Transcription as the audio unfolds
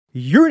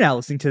You're now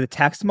listening to the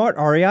Tax Smart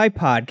REI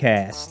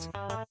podcast.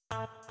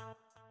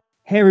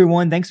 Hey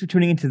everyone, thanks for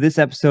tuning into this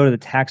episode of the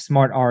Tax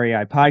Smart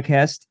REI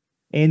podcast.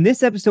 In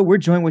this episode, we're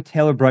joined with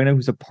Taylor Brugna,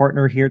 who's a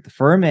partner here at the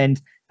firm,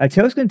 and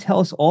Taylor's going to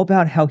tell us all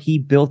about how he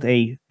built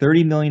a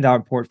 $30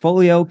 million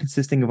portfolio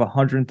consisting of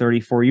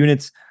 134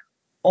 units,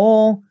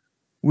 all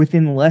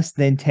within less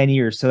than 10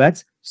 years. So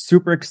that's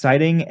super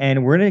exciting.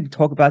 And we're going to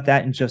talk about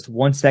that in just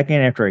 1 second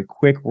after a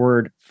quick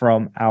word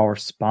from our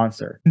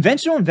sponsor.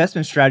 Conventional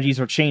investment strategies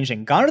are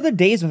changing. Gone are the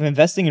days of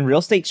investing in real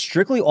estate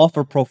strictly off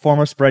of pro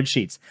forma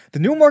spreadsheets. The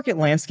new market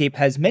landscape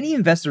has many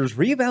investors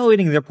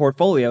reevaluating their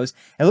portfolios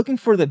and looking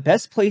for the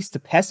best place to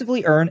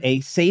passively earn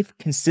a safe,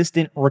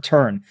 consistent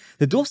return.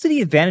 The Dual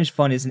City Advantage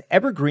Fund is an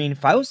evergreen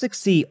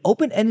 506c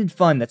open-ended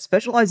fund that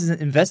specializes in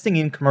investing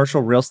in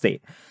commercial real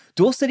estate.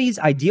 Dual City's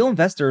ideal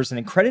investor is an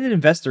accredited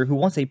investor who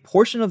wants a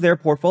portion of their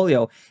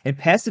portfolio in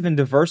passive and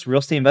diverse real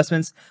estate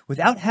investments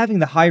without having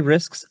the high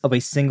risks of a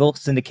single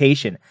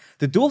syndication.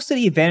 The Dual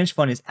City Advantage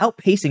Fund is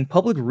outpacing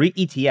public REIT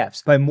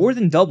ETFs by more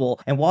than double,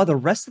 and while the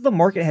rest of the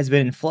market has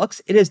been in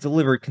flux, it has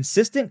delivered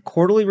consistent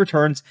quarterly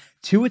returns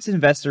to its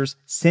investors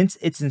since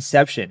its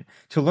inception.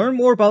 To learn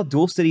more about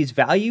Dual City's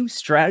value,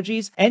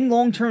 strategies, and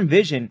long-term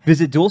vision,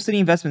 visit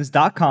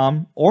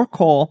dualcityinvestments.com or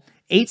call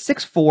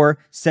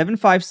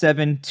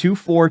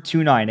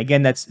 864-757-2429.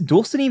 Again, that's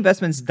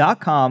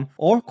dualcityinvestments.com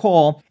or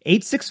call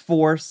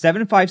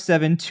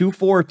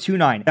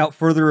 864-757-2429. Without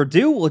further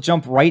ado, we'll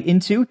jump right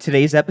into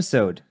today's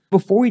episode.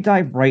 Before we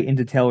dive right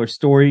into Taylor's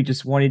story,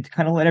 just wanted to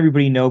kind of let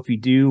everybody know, if you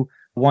do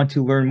want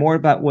to learn more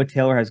about what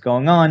Taylor has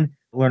going on,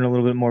 learn a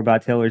little bit more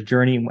about Taylor's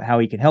journey and how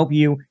he can help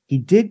you, he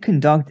did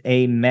conduct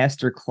a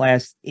master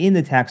class in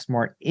the Tax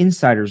Smart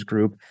Insiders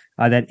group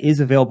that is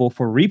available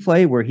for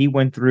replay, where he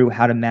went through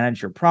how to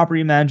manage your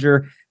property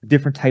manager,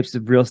 different types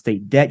of real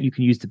estate debt you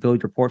can use to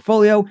build your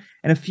portfolio,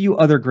 and a few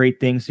other great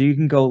things. So you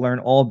can go learn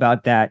all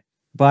about that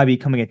by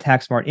becoming a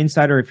Tax Smart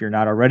Insider if you're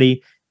not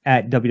already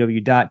at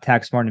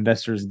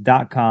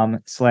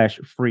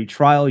www.taxsmartinvestors.com/free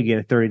trial. You get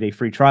a 30-day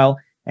free trial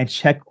and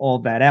check all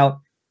that out.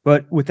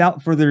 But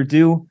without further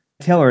ado,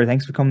 Taylor,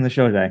 thanks for coming to the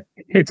show today.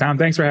 Hey, Tom,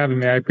 thanks for having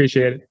me. I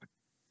appreciate it.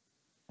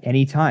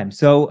 Anytime.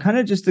 So kind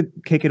of just to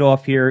kick it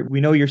off here,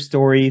 we know your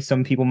story.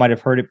 Some people might have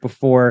heard it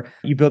before.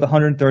 You built a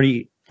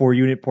 134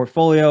 unit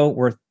portfolio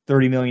worth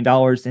 $30 million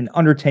in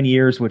under 10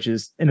 years, which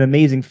is an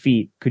amazing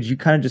feat. Could you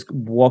kind of just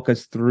walk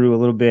us through a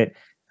little bit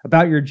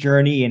about your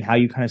journey and how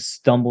you kind of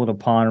stumbled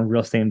upon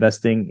real estate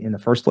investing in the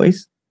first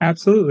place?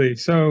 Absolutely.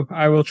 So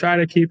I will try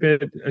to keep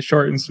it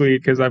short and sweet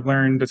because I've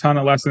learned a ton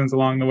of lessons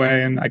along the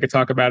way and I could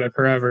talk about it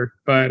forever.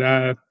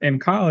 But in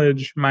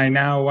college, my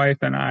now wife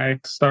and I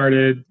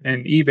started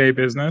an eBay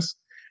business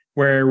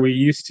where we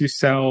used to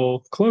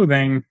sell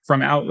clothing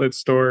from outlet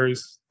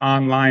stores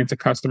online to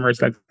customers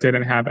that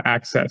didn't have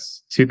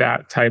access to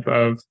that type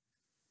of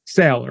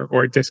sale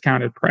or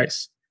discounted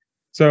price.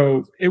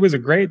 So it was a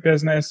great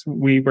business.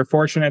 We were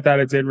fortunate that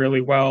it did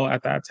really well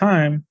at that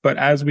time. But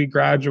as we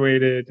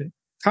graduated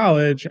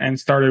college and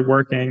started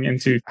working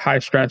into high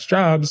stress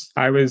jobs,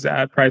 I was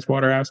at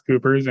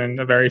PricewaterhouseCoopers in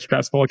a very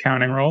stressful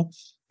accounting role,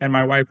 and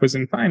my wife was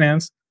in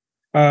finance.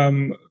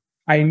 I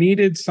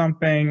needed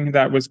something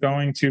that was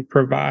going to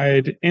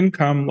provide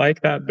income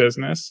like that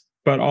business,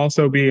 but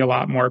also be a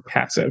lot more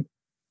passive.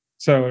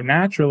 So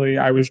naturally,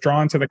 I was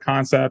drawn to the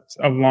concept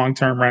of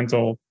long-term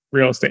rental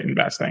real estate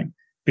investing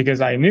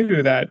because I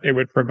knew that it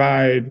would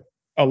provide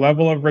a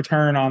level of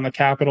return on the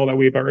capital that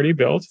we've already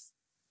built,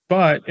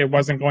 but it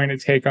wasn't going to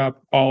take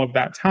up all of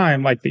that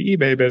time like the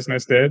eBay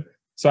business did.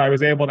 So I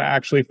was able to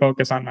actually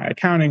focus on my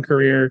accounting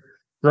career,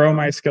 grow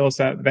my skill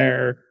set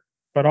there,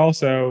 but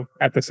also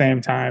at the same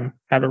time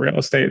have a real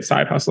estate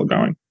side hustle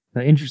going.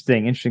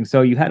 Interesting.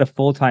 So you had a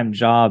full-time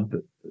job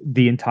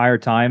the entire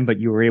time,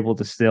 but you were able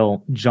to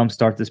still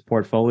jumpstart this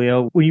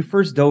portfolio. When you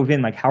first dove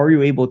in, like, how are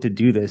you able to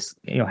do this,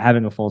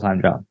 having a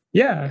full-time job?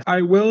 Yeah,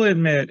 I will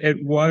admit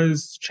it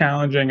was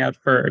challenging at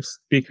first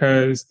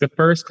because the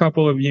first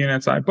couple of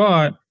units I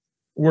bought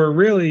were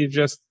really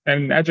just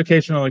an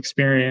educational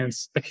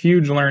experience, a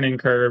huge learning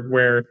curve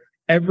where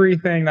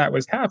everything that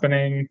was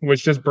happening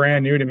was just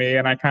brand new to me.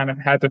 And I kind of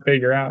had to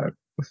figure out,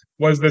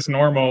 was this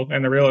normal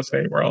in the real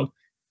estate world?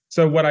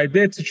 So what I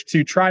did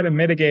to try to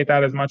mitigate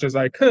that as much as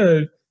I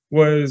could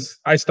was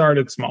I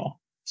started small.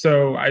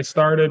 So I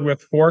started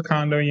with 4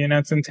 condo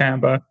units in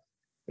Tampa.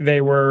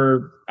 They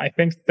were, I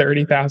think,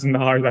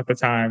 $30,000 at the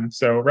time.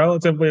 So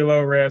relatively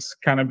low risk,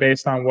 kind of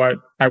based on what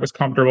I was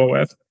comfortable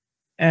with.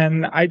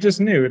 And I just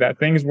knew that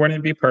things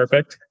wouldn't be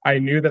perfect. I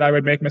knew that I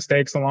would make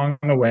mistakes along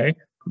the way,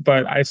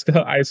 but I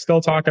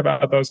still talk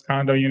about those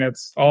condo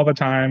units all the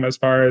time as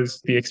far as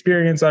the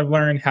experience I've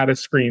learned, how to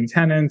screen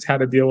tenants, how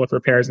to deal with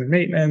repairs and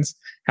maintenance,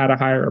 how to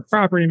hire a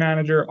property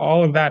manager.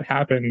 All of that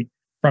happened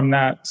from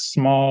that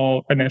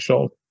small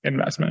initial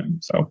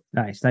investment. So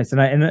nice.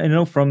 And I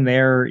know from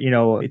there,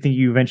 I think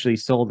you eventually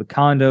sold the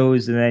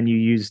condos and then you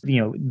used, the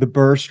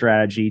BRRRR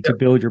strategy to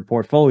build your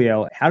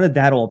portfolio. How did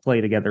that all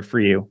play together for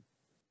you?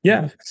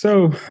 Yeah.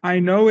 So I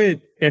know it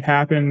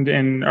happened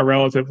in a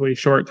relatively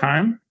short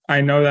time.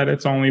 I know that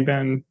it's only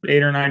been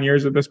 8 or 9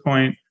 years at this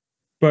point,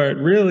 But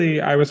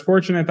really, I was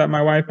fortunate that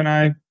my wife and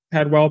I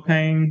had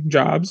well-paying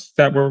jobs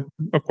that were,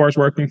 of course,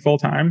 working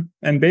full-time.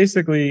 And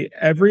basically,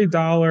 every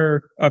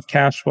dollar of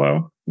cash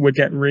flow would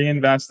get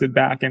reinvested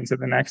back into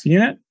the next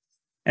unit.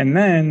 And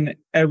then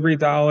every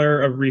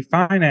dollar of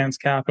refinance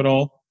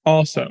capital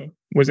also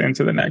was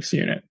into the next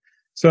unit.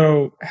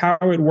 So how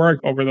it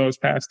worked over those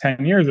past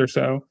 10 years or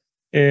so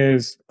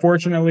is,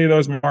 fortunately,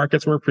 those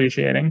markets were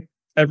appreciating.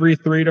 Every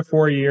 3 to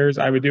 4 years,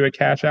 I would do a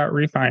cash out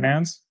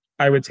refinance.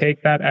 I would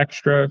take that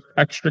extra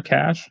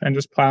cash and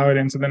just plow it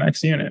into the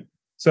next unit.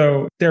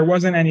 So there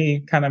wasn't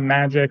any kind of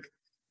magic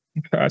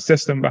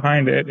system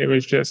behind it. It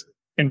was just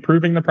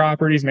improving the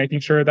properties,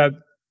 making sure that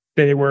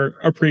they were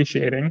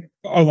appreciating,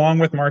 along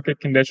with market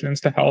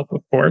conditions to help,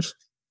 of course,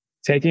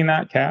 taking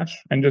that cash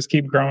and just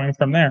keep growing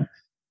from there.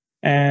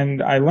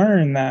 And I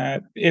learned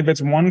that if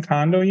it's one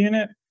condo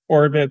unit,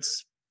 or if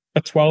it's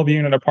a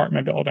 12-unit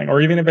apartment building,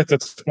 or even if it's a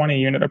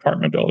 20-unit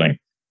apartment building,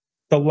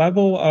 the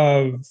level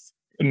of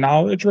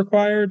knowledge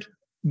required,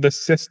 the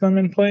system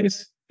in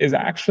place is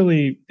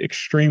actually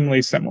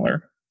extremely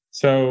similar.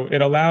 So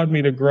it allowed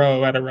me to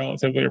grow at a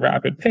relatively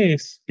rapid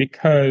pace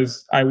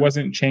because I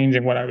wasn't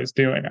changing what I was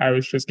doing. I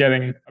was just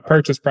getting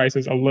purchase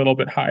prices a little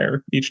bit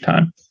higher each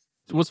time.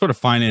 What sort of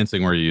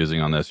financing were you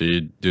using on this? Are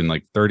you doing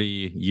like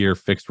 30-year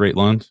fixed rate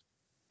loans?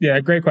 Yeah,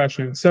 great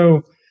question.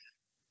 So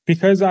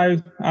because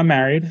I'm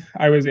married,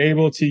 I was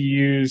able to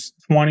use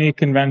 20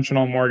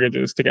 conventional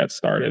mortgages to get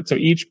started. So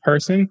each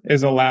person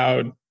is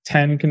allowed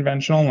 10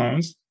 conventional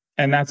loans.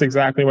 And that's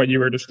exactly what you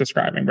were just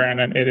describing,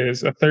 Brandon. It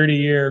is a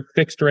 30-year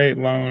fixed rate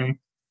loan.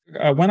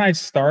 When I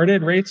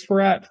started, rates were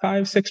at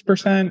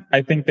 5-6%.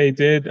 I think they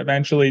did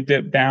eventually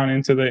dip down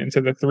into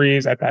the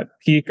threes at that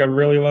peak of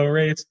really low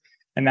rates.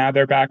 And now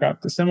they're back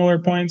up to similar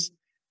points.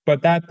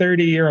 But that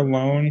 30-year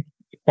loan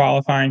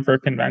qualifying for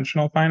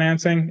conventional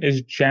financing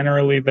is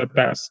generally the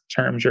best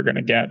terms you're going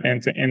to get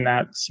in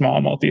that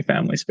small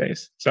multifamily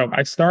space. So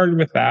I started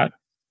with that.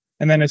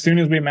 And then as soon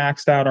as we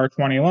maxed out our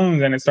 20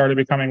 loans and it started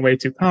becoming way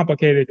too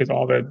complicated because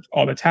all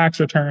the tax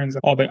returns,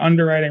 all the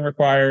underwriting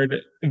required,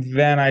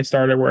 then I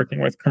started working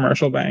with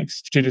commercial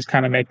banks to just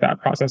kind of make that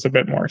process a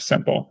bit more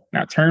simple.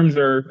 Now, terms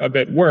are a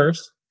bit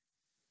worse,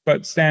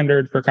 but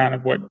standard for kind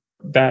of what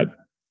that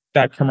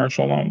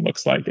commercial loan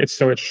looks like. It's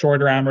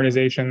shorter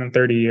amortization than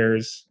 30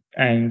 years.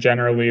 And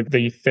generally,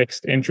 the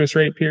fixed interest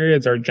rate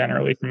periods are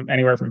generally from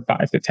anywhere from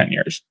 5 to 10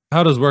 years.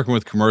 How does working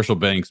with commercial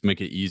banks make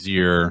it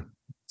easier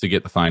to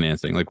get the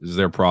financing? Like, is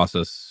their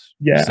process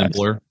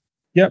simpler?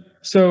 Yep.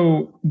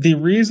 So the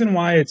reason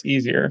why it's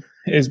easier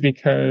is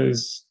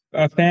because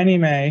Fannie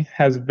Mae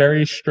has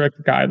very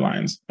strict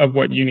guidelines of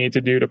what you need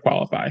to do to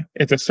qualify.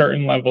 It's a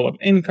certain level of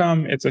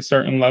income. It's a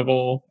certain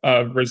level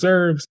of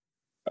reserves,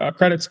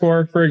 credit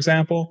score, for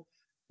example,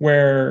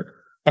 where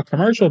a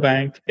commercial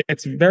bank,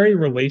 it's very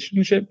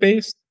relationship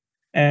based.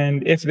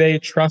 And if they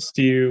trust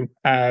you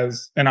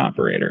as an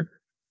operator.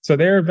 So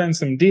there have been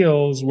some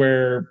deals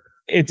where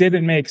it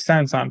didn't make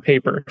sense on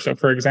paper. So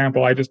for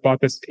example, I just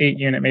bought this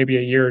 8-unit maybe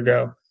a year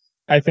ago.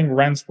 I think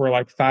rents were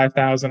like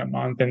 $5,000 a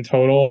month in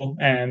total.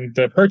 And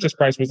the purchase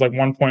price was like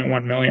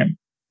 1.1 million.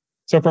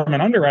 So from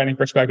an underwriting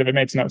perspective, it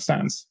makes no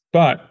sense.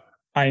 But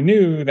I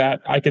knew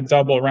that I could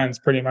double rents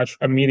pretty much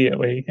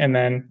immediately. And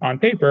then on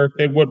paper,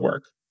 it would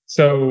work.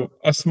 So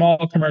a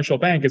small commercial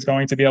bank is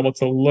going to be able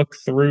to look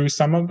through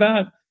some of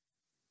that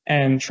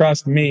and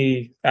trust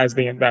me as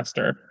the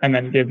investor, and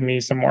then give me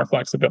some more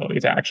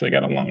flexibility to actually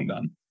get a loan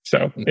done.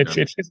 So it's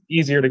just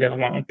easier to get a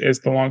loan,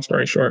 is the long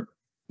story short.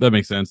 That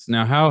makes sense.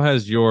 Now, how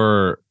has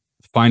your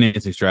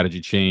financing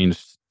strategy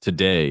changed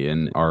today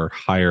in our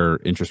higher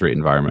interest rate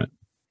environment?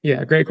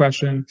 Yeah, great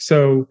question.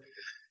 So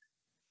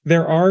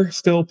there are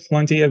still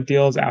plenty of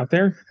deals out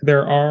there.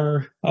 There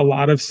are a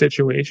lot of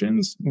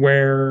situations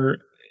where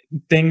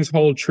things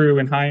hold true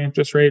in high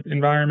interest rate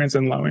environments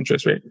and low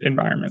interest rate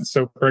environments.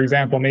 So for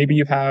example, maybe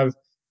you have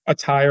a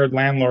tired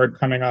landlord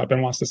coming up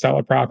and wants to sell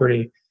a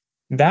property.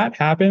 That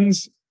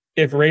happens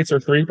if rates are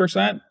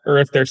 3% or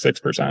if they're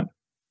 6%.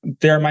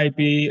 There might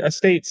be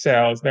estate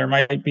sales. There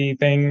might be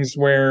things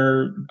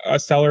where a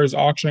seller is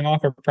auctioning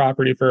off a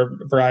property for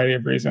a variety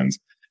of reasons.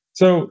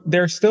 So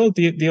there's still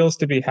deals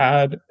to be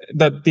had.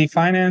 The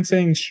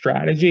financing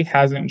strategy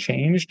hasn't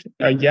changed.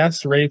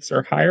 Yes, rates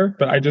are higher,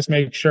 but I just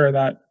make sure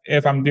that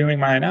if I'm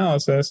doing my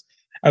analysis,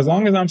 as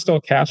long as I'm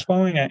still cash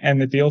flowing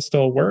and the deal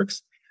still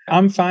works,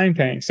 I'm fine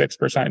paying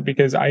 6%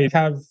 because I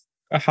have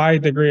a high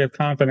degree of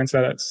confidence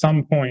that at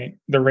some point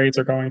the rates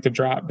are going to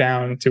drop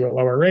down to a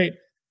lower rate.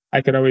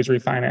 I could always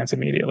refinance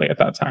immediately at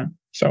that time.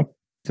 So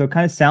it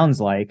kind of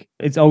sounds like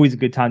it's always a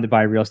good time to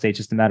buy real estate,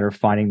 just a matter of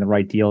finding the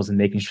right deals and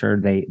making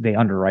sure they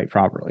underwrite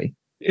properly.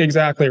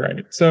 Exactly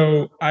right.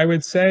 So I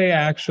would say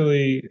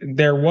actually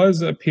there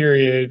was a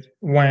period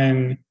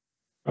when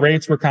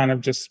rates were kind of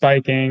just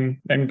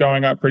spiking and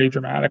going up pretty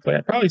dramatically.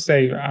 I'd probably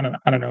say, I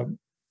don't know,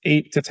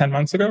 8 to 10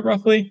 months ago,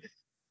 roughly,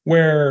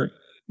 where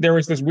there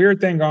was this weird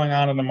thing going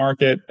on in the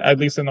market, at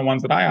least in the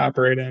ones that I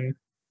operate in,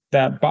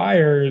 that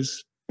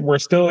buyers were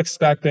still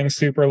expecting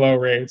super low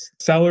rates.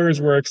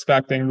 Sellers were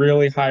expecting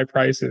really high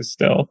prices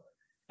still.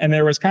 And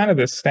there was kind of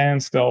this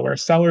standstill where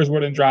sellers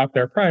wouldn't drop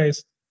their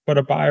price, but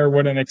a buyer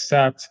wouldn't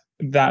accept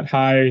that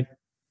high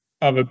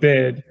of a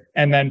bid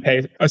and then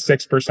pay a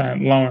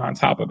 6% loan on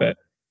top of it.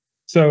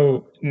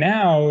 So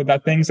now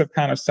that things have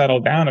kind of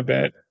settled down a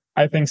bit,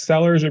 I think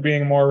sellers are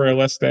being more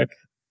realistic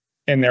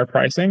in their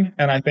pricing.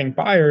 And I think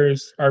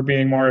buyers are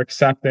being more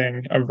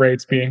accepting of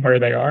rates being where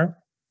they are.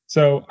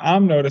 So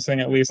I'm noticing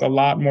at least a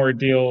lot more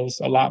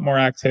deals, a lot more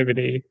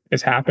activity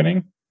is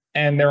happening.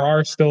 And there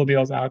are still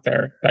deals out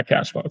there that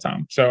cash flow,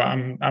 Tom. So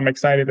I'm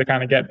excited to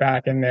kind of get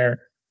back in there,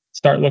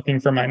 start looking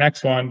for my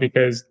next one,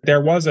 because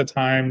there was a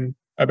time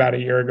about a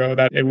year ago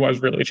that it was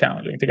really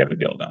challenging to get a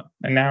deal done.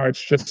 And now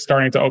it's just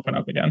starting to open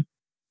up again.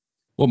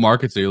 What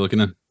markets are you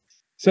looking at?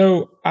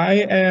 So I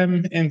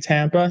am in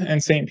Tampa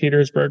and St.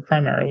 Petersburg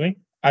primarily.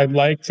 I'd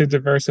like to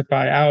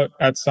diversify out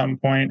at some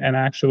point and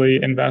actually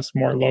invest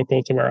more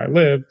local to where I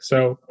live.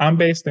 So I'm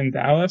based in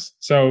Dallas.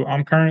 So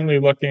I'm currently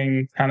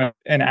looking kind of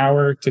an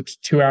hour to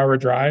 2 hour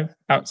drive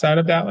outside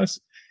of Dallas.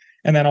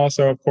 And then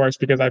also, of course,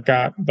 because I've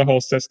got the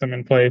whole system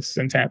in place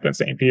in Tampa and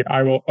St. Pete,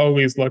 I will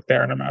always look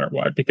there no matter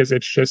what, because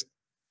it's just,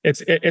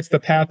 it's the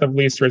path of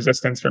least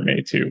resistance for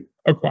me to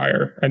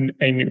acquire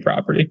a new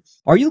property.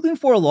 Are you looking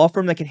for a law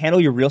firm that can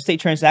handle your real estate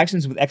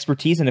transactions with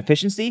expertise and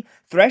efficiency?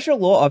 Thrasher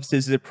Law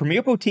Offices is a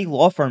premier boutique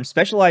law firm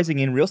specializing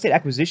in real estate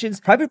acquisitions,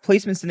 private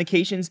placement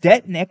syndications,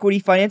 debt and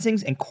equity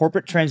financings, and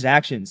corporate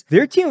transactions.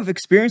 Their team of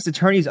experienced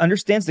attorneys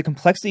understands the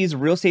complexities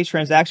of real estate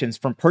transactions,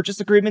 from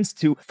purchase agreements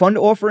to fund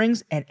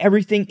offerings and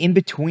everything in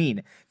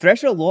between.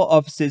 Thrasher Law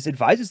Offices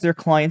advises their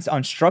clients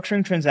on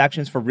structuring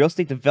transactions for real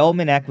estate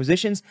development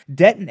acquisitions,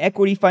 debt and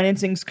equity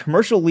financings,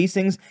 commercial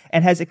leasings,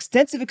 and has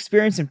extensive experience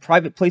in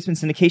private placement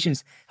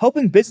syndications,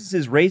 helping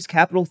businesses raise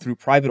capital through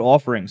private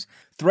offerings.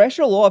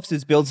 Thrasher Law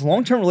Offices builds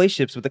long-term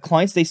relationships with the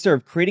clients they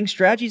serve, creating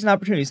strategies and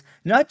opportunities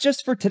not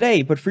just for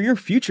today, but for your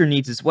future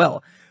needs as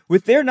well.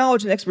 With their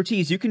knowledge and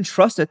expertise, you can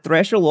trust that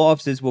Thrasher Law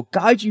Offices will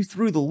guide you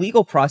through the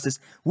legal process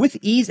with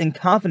ease and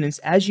confidence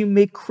as you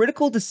make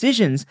critical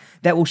decisions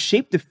that will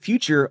shape the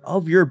future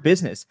of your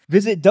business.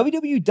 Visit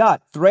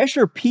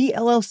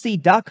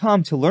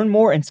www.thrasherpllc.com to learn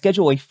more and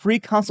schedule a free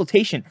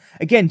consultation.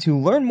 Again, to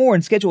learn more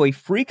and schedule a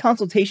free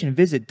consultation,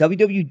 visit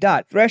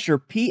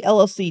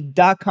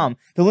www.thrasherpllc.com.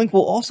 The link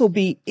will also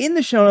be in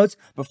the show notes,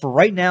 but for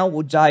right now,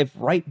 we'll dive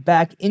right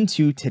back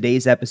into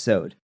today's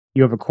episode.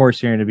 You have a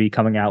course you're going to be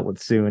coming out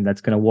with soon that's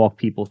going to walk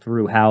people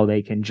through how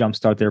they can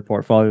jumpstart their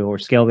portfolio or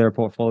scale their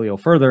portfolio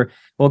further.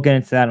 We'll get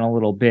into that in a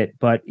little bit.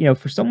 But,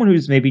 for someone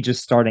who's maybe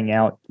just starting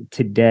out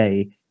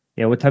today,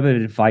 what type of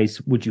advice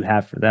would you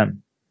have for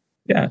them?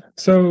 Yeah.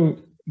 So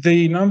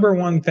the number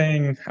one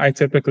thing I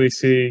typically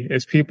see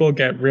is people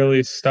get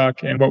really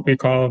stuck in what we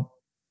call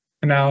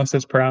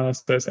analysis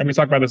paralysis. And we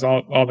talk about this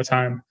all the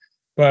time.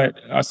 But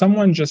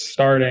someone just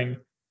starting,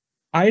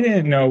 I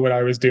didn't know what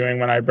I was doing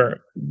when I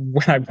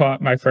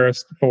bought my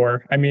first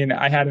 4. I mean,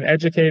 I had an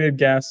educated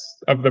guess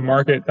of the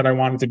market that I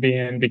wanted to be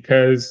in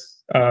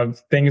because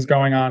of things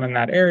going on in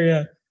that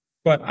area.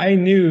 But I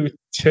knew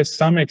to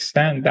some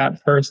extent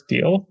that first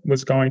deal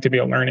was going to be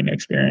a learning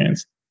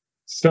experience.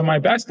 So my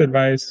best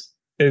advice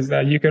is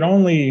that you could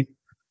only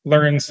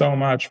learn so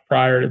much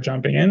prior to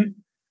jumping in.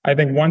 I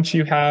think once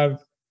you have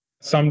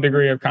some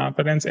degree of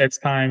confidence, it's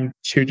time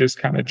to just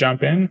kind of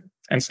jump in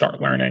and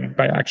start learning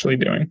by actually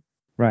doing.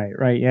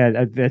 Right.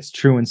 Yeah, that's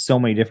true in so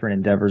many different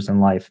endeavors in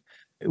life.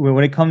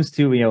 When it comes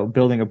to,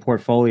 building a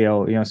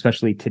portfolio,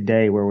 especially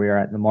today where we are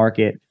at in the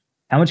market,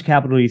 how much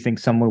capital do you think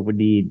someone would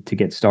need to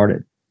get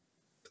started?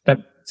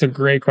 That's a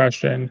great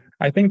question.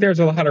 I think there's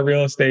a lot of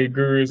real estate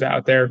gurus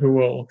out there who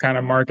will kind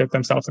of market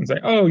themselves and say,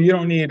 oh, you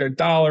don't need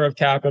 $1 of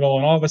capital,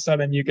 and all of a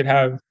sudden you could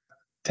have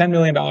 $10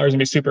 million and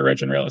be super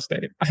rich in real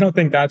estate. I don't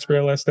think that's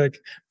realistic,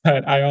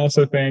 but I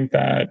also think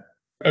that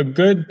a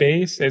good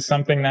base is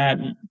something that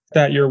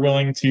you're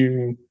willing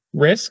to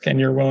risk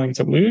and you're willing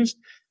to lose,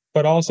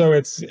 but also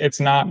it's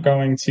not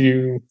going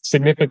to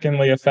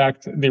significantly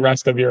affect the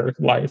rest of your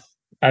life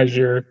as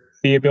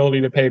the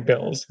ability to pay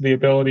bills, the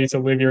ability to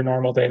live your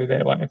normal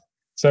day-to-day life.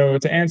 So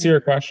to answer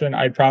your question,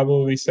 I'd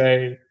probably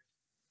say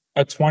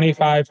a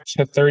 25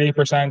 to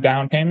 30%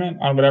 down payment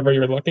on whatever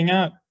you're looking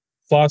at,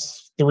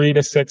 plus 3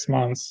 to 6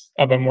 months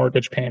of a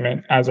mortgage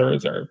payment as a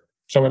reserve.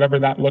 So whatever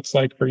that looks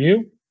like for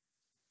you,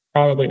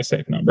 probably a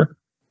safe number.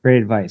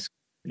 Great advice.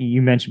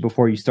 You mentioned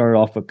before you started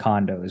off with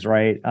condos,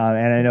 right?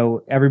 And I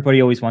know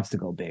everybody always wants to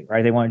go big,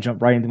 right? They want to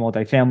jump right into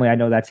multifamily. I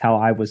know that's how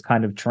I was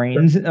kind of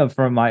trained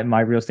from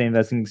my real estate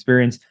investing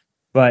experience.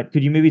 But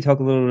could you maybe talk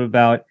a little bit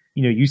about,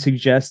 you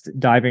suggest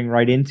diving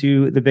right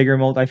into the bigger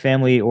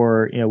multifamily,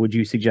 or, would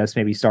you suggest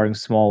maybe starting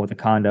small with a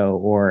condo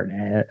or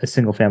a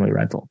single family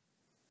rental?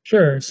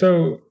 Sure.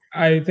 So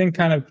I think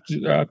kind of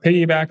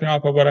piggybacking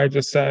off of what I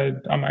just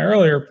said on my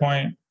earlier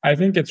point, I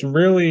think it's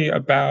really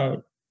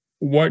about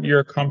what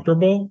you're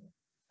comfortable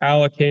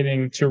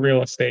allocating to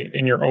real estate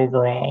in your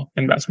overall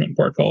investment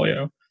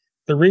portfolio.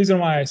 The reason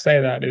why I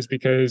say that is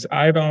because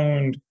I've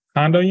owned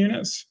condo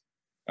units,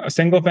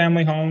 single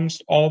family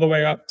homes, all the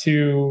way up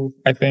to,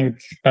 I think,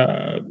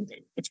 a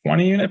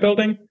 20 unit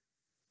building.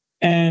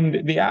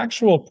 And the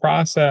actual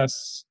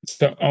process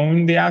to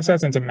own the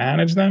assets and to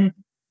manage them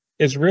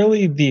is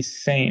really the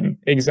same,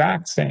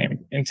 exact same,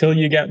 until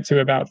you get to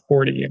about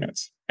 40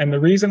 units. And the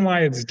reason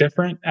why it's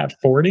different at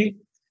 40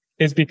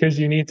 is because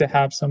you need to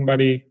have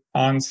somebody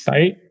on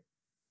site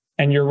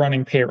and you're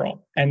running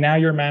payroll. And now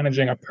you're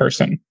managing a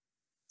person.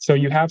 So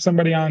you have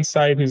somebody on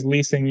site who's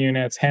leasing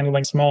units,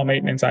 handling small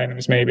maintenance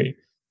items, maybe.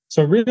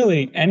 So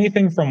really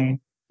anything from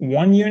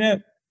 1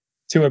 unit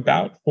to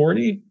about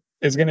 40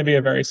 is going to be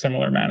a very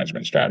similar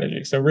management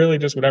strategy. So really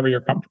just whatever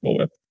you're comfortable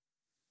with.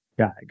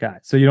 Got it. Got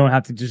it. So you don't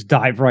have to just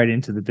dive right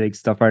into the big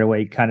stuff right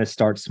away. You kind of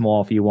start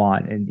small if you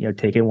want, and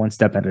take it one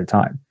step at a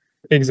time.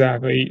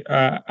 Exactly.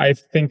 I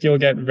think you'll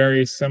get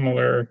very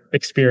similar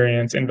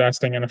experience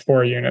investing in a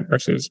 4 unit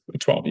versus a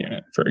 12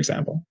 unit, for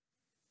example.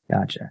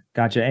 Gotcha.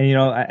 And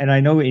and I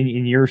know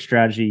in your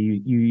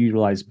strategy you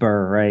utilize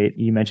Burr, right?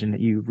 You mentioned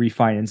that you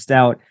refinanced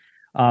out.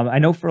 I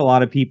know for a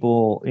lot of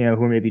people, who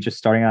are maybe just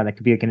starting out, that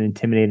could be like an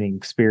intimidating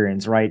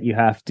experience, right? You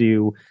have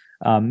to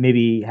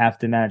maybe have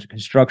to manage a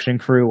construction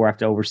crew or have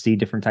to oversee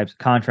different types of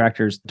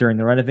contractors during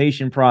the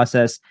renovation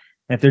process.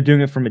 And if they're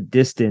doing it from a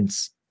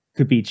distance,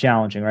 could be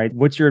challenging, right?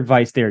 What's your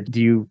advice there?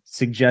 Do you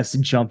suggest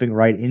jumping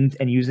right in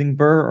and using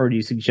Burr, or do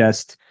you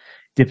suggest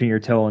dipping your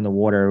toe in the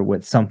water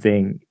with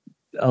something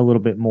a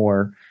little bit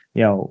more,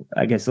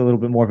 I guess a little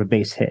bit more of a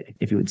base hit,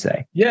 if you would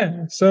say?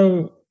 Yeah.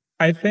 So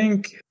I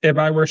think if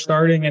I were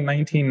starting in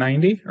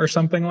 1990 or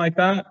something like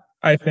that,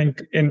 I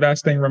think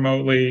investing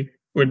remotely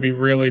would be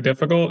really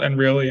difficult and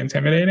really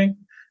intimidating.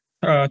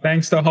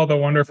 Thanks to all the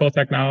wonderful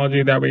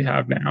technology that we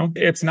have now,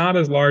 it's not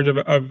as large of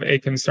a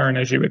concern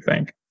as you would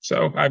think.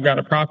 So I've got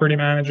a property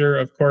manager,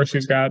 of course,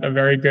 who's got a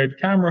very good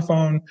camera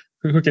phone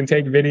who can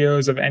take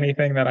videos of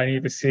anything that I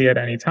need to see at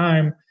any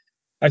time.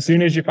 As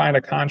soon as you find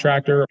a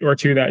contractor or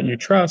two that you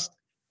trust,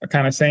 a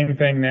kind of same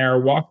thing there.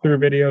 Walkthrough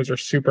videos are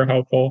super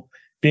helpful.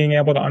 Being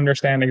able to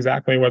understand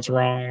exactly what's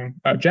wrong.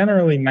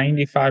 Generally,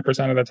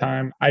 95% of the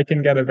time, I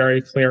can get a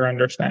very clear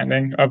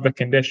understanding of the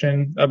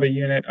condition of a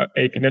unit,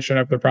 a condition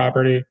of the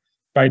property,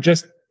 by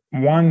just,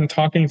 one,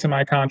 talking to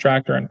my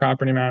contractor and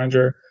property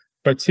manager,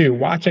 but two,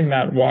 watching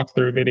that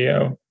walkthrough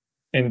video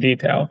in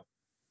detail.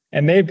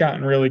 And they've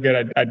gotten really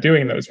good at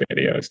doing those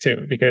videos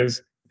too,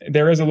 because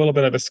there is a little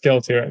bit of a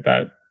skill to it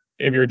that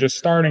if you're just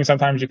starting,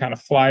 sometimes you kind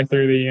of fly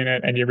through the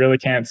unit and you really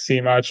can't see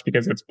much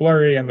because it's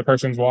blurry and the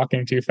person's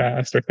walking too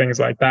fast or things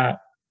like that.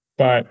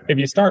 But if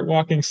you start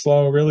walking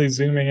slow, really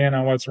zooming in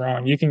on what's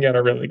wrong, you can get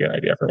a really good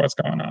idea for what's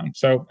going on.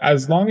 So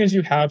as long as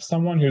you have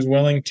someone who's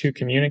willing to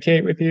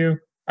communicate with you,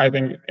 I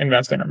think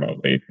investing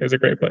remotely is a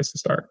great place to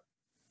start.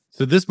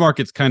 So this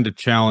market's kind of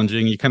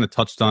challenging. You kind of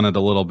touched on it a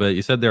little bit.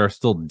 You said there are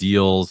still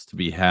deals to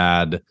be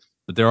had,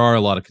 but there are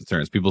a lot of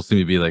concerns. People seem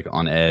to be like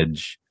on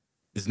edge.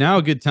 Is now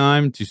a good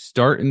time to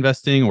start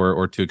investing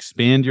or to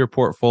expand your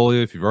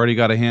portfolio if you've already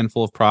got a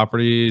handful of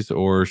properties,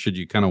 or should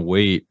you kind of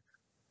wait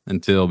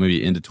until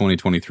maybe into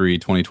 2023,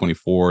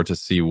 2024 to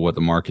see what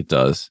the market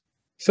does?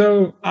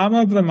 So I'm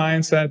of the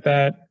mindset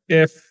that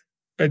if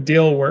a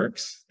deal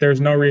works,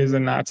 there's no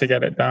reason not to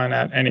get it done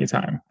at any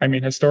time. I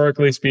mean,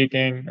 historically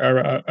speaking,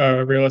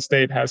 a real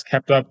estate has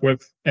kept up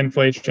with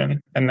inflation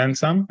and then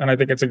some. And I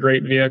think it's a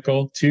great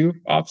vehicle to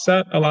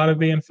offset a lot of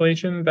the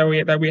inflation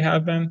that we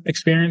have been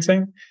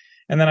experiencing.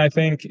 And then I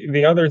think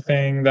the other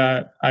thing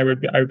that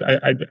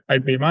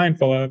I'd be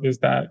mindful of is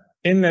that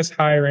in this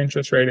higher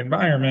interest rate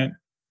environment,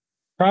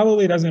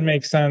 probably doesn't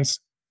make sense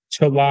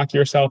to lock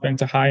yourself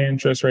into high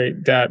interest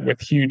rate debt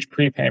with huge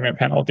prepayment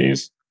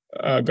penalties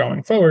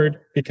going forward,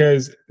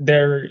 because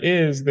there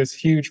is this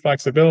huge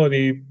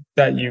flexibility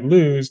that you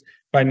lose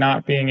by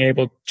not being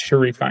able to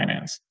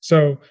refinance.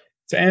 So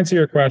to answer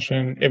your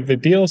question, if the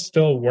deal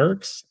still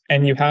works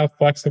and you have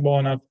flexible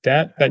enough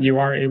debt that you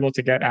are able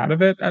to get out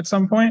of it at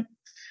some point,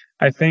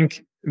 I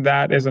think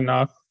that is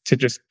enough to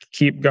just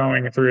keep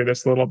going through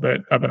this little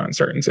bit of an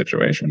uncertain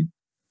situation.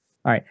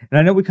 All right. And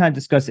I know we kind of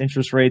discussed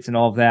interest rates and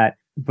all of that,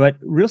 but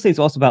real estate is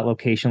also about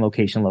location.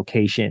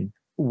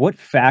 What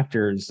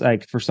factors,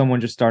 like for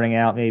someone just starting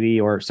out maybe,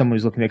 or someone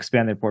who's looking to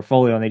expand their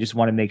portfolio and they just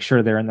want to make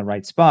sure they're in the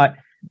right spot,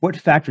 what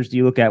factors do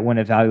you look at when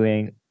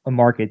evaluating a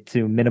market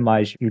to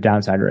minimize your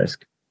downside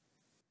risk?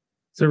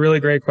 It's a really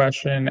great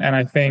question. And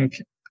I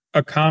think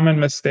a common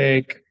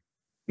mistake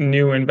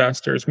new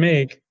investors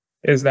make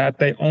is that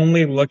they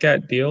only look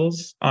at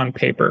deals on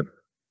paper.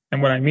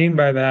 And what I mean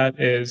by that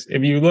is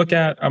if you look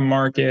at a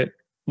market,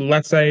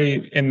 let's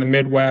say in the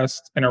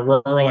Midwest, in a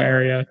rural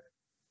area,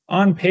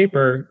 on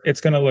paper,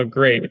 it's going to look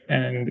great.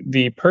 And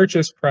the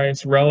purchase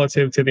price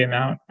relative to the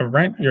amount of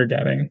rent you're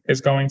getting is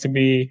going to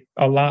be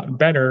a lot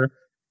better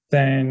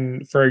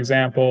than, for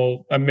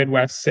example, a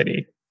Midwest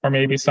city, or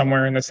maybe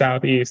somewhere in the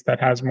Southeast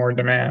that has more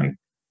demand.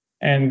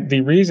 And the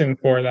reason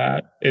for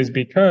that is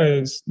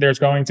because there's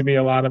going to be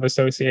a lot of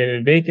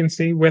associated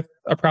vacancy with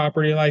a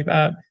property like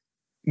that.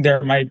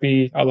 There might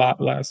be a lot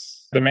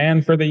less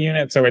demand for the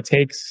unit. So it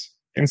takes,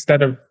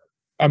 instead of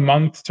a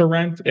month to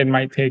rent, it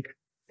might take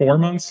 4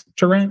 months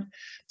to rent.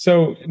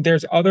 So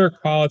there's other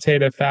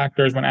qualitative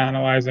factors when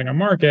analyzing a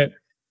market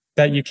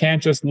that you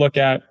can't just look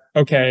at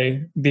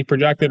okay, the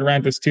projected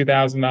rent is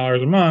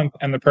 $2,000 a month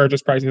and the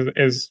purchase price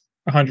is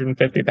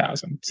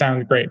 $150,000.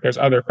 Sounds great. There's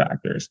other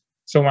factors.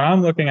 So when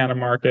I'm looking at a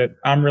market,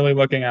 I'm really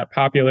looking at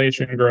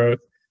population growth.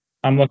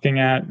 I'm looking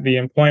at the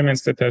employment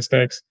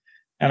statistics,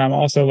 and I'm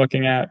also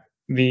looking at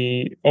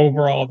the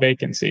overall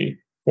vacancy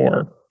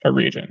for a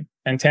region.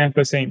 And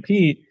Tampa St.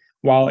 Pete,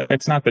 while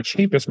it's not the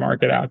cheapest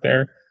market out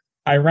there,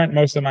 I rent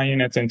most of my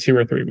units in 2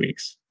 or 3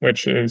 weeks,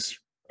 which is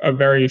a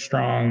very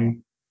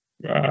strong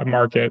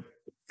market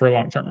for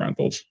long-term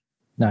rentals.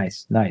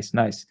 Nice.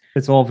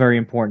 It's all very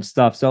important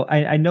stuff. So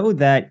I know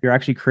that you're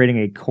actually creating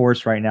a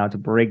course right now to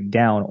break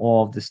down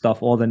all of the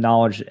stuff, all the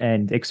knowledge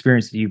and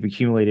experience that you've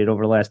accumulated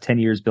over the last 10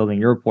 years building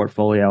your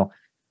portfolio,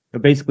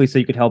 but basically so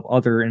you could help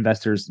other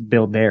investors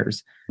build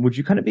theirs. Would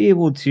you kind of be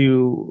able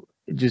to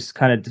just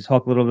kind of to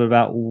talk a little bit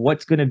about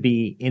what's going to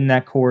be in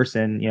that course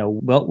and,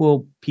 what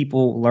will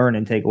people learn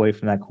and take away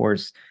from that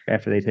course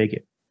after they take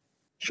it?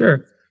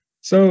 Sure.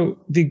 So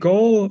the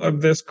goal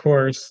of this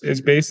course is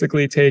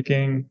basically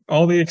taking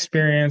all the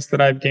experience that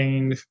I've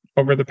gained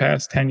over the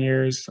past 10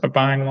 years of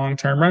buying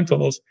long-term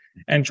rentals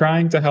and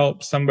trying to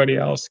help somebody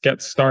else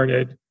get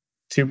started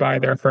to buy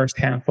their first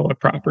handful of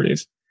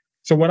properties.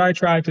 So what I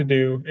try to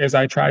do is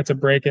I try to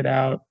break it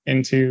out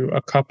into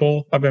a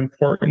couple of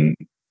important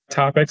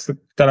topics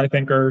that I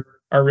think are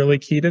really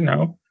key to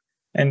know,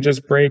 and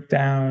just break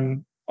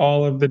down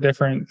all of the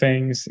different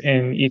things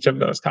in each of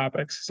those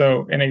topics.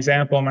 So an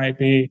example might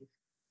be,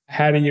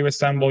 how do you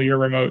assemble your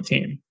remote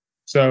team?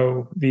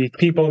 So the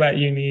people that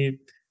you need,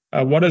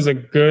 what does a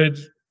good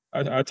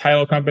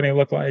title company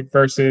look like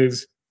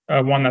versus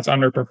one that's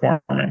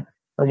underperforming?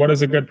 Or what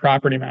does a good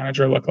property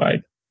manager look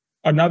like?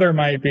 Another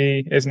might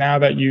be is now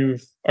that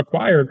you've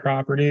acquired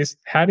properties,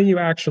 how do you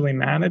actually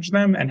manage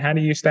them and how do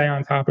you stay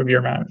on top of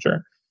your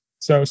manager?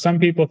 So some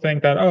people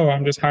think that, oh,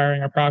 I'm just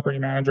hiring a property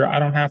manager. I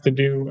don't have to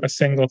do a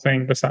single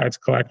thing besides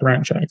collect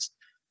rent checks.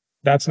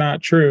 That's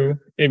not true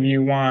if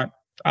you want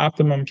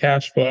optimum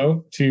cash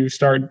flow to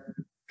start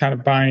kind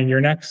of buying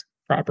your next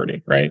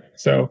property, right?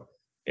 So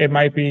it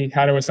might be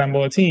how to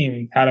assemble a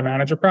team, how to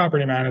manage a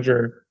property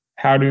manager,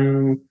 how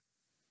to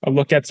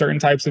look at certain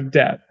types of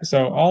debt.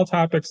 So all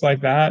topics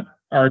like that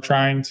are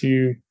trying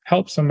to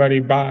help somebody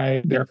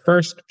buy their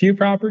first few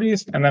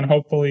properties and then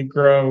hopefully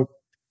grow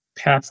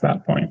past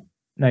that point.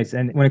 Nice.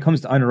 And when it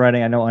comes to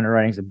underwriting, I know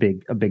underwriting is a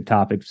big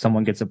topic. If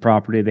someone gets a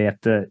property, they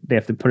have to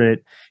put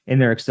it in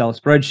their Excel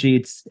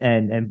spreadsheets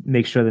and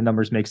make sure the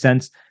numbers make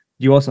sense.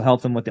 Do you also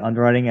help them with the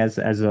underwriting as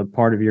a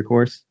part of your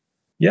course?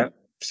 Yeah.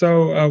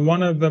 So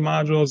one of the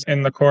modules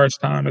in the course,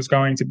 Tom, is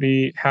going to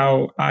be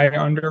how I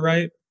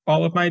underwrite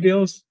all of my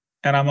deals.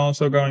 And I'm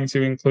also going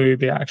to include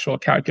the actual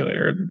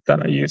calculator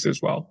that I use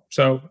as well.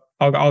 So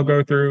I'll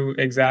go through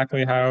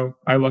exactly how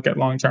I look at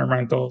long-term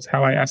rentals,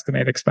 how I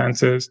estimate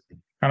expenses,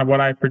 kind of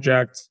what I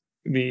project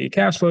the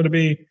cash flow to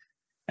be,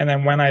 and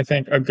then when I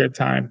think a good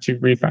time to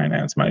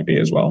refinance might be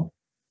as well.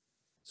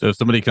 So if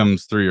somebody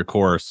comes through your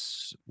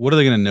course, what are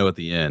they going to know at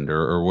the end,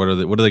 or what are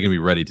they going to be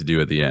ready to do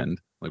at the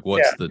end? Like,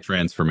 what's the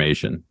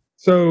transformation?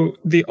 So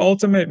the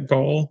ultimate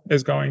goal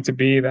is going to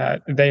be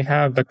that they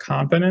have the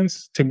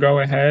confidence to go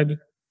ahead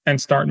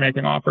and start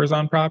making offers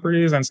on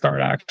properties and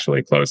start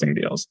actually closing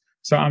deals.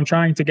 So I'm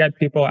trying to get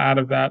people out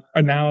of that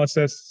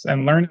analysis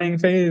and learning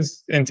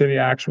phase into the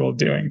actual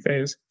doing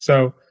phase.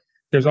 So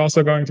there's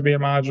also going to be a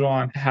module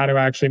on how to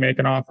actually make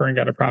an offer and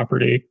get a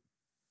property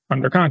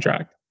under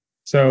contract.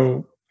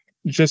 So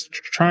just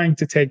trying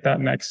to take that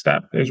next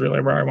step is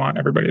really where I want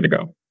everybody to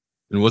go.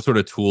 And what sort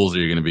of tools are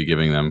you going to be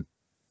giving them?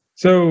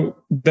 So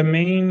the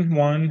main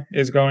one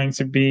is going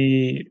to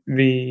be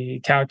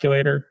the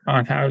calculator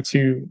on how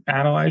to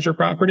analyze your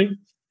property.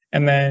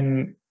 And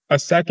then a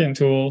second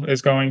tool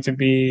is going to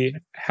be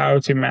how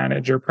to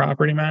manage your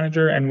property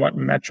manager and what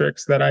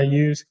metrics that I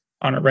use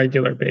on a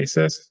regular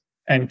basis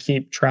and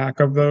keep track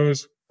of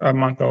those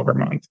month over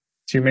month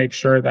to make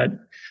sure that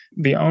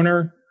the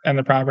owner and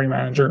the property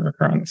manager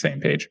are on the same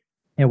page.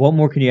 And what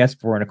more can you ask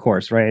for in a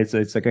course, right? It's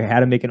like how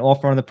to make an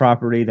offer on the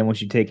property. Then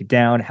once you take it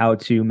down, how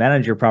to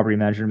manage your property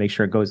manager to make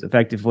sure it goes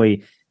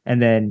effectively. And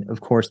then,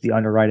 of course, the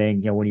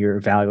underwriting, when you're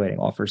evaluating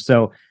offers.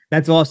 So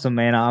that's awesome,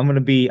 man. I'm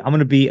gonna be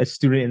a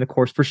student in the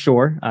course for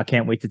sure. I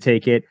can't wait to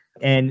take it.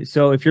 And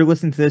so if you're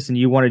listening to this and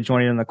you want to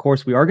join in on the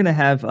course, we are going to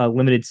have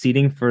limited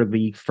seating for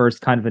the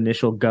first kind of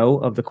initial go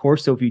of the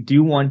course. So if you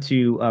do want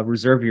to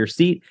reserve your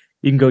seat,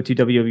 you can go to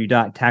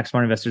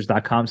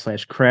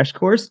www.taxsmartinvestors.com/crash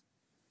course.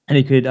 And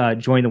you could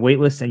join the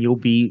waitlist, and you'll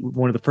be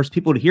one of the first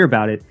people to hear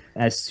about it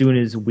as soon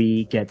as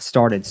we get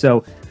started.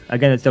 So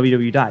again, it's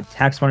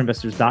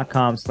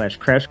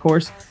www.taxsmartinvestors.com/crash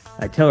course.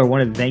 Taylor, I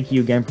want to thank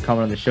you again for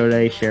coming on the show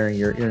today, sharing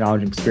your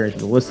knowledge and experience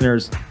with the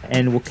listeners.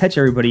 And we'll catch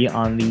everybody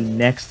on the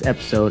next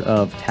episode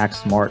of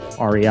Tax Smart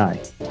REI.